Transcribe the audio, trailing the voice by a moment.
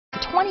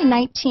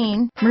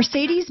2019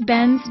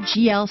 Mercedes-Benz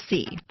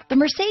GLC. The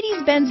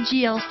Mercedes-Benz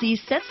GLC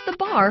sets the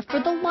bar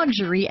for the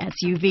luxury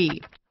SUV.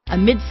 A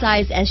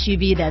midsize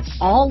SUV that's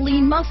all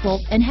lean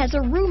muscle and has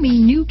a roomy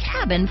new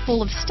cabin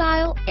full of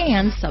style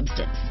and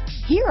substance.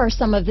 Here are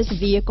some of this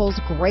vehicle's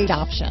great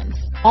options: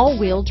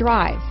 all-wheel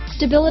drive,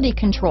 stability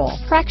control,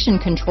 traction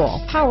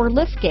control, power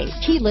liftgate,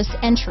 keyless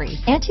entry,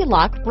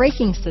 anti-lock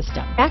braking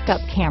system,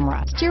 backup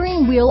camera,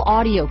 steering wheel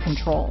audio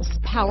controls,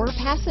 power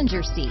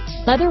passenger seat,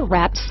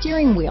 leather-wrapped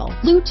steering wheel,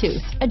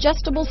 Bluetooth,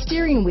 adjustable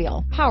steering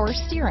wheel, power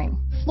steering,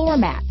 floor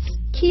mats,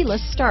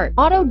 keyless start,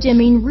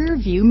 auto-dimming rear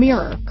view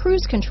mirror,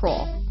 cruise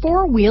control,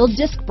 four-wheel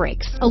disc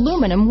brakes,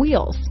 aluminum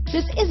wheels.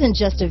 This isn't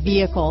just a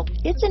vehicle,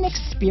 it's an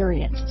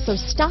experience. So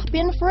stop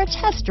in for a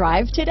test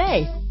drive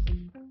today.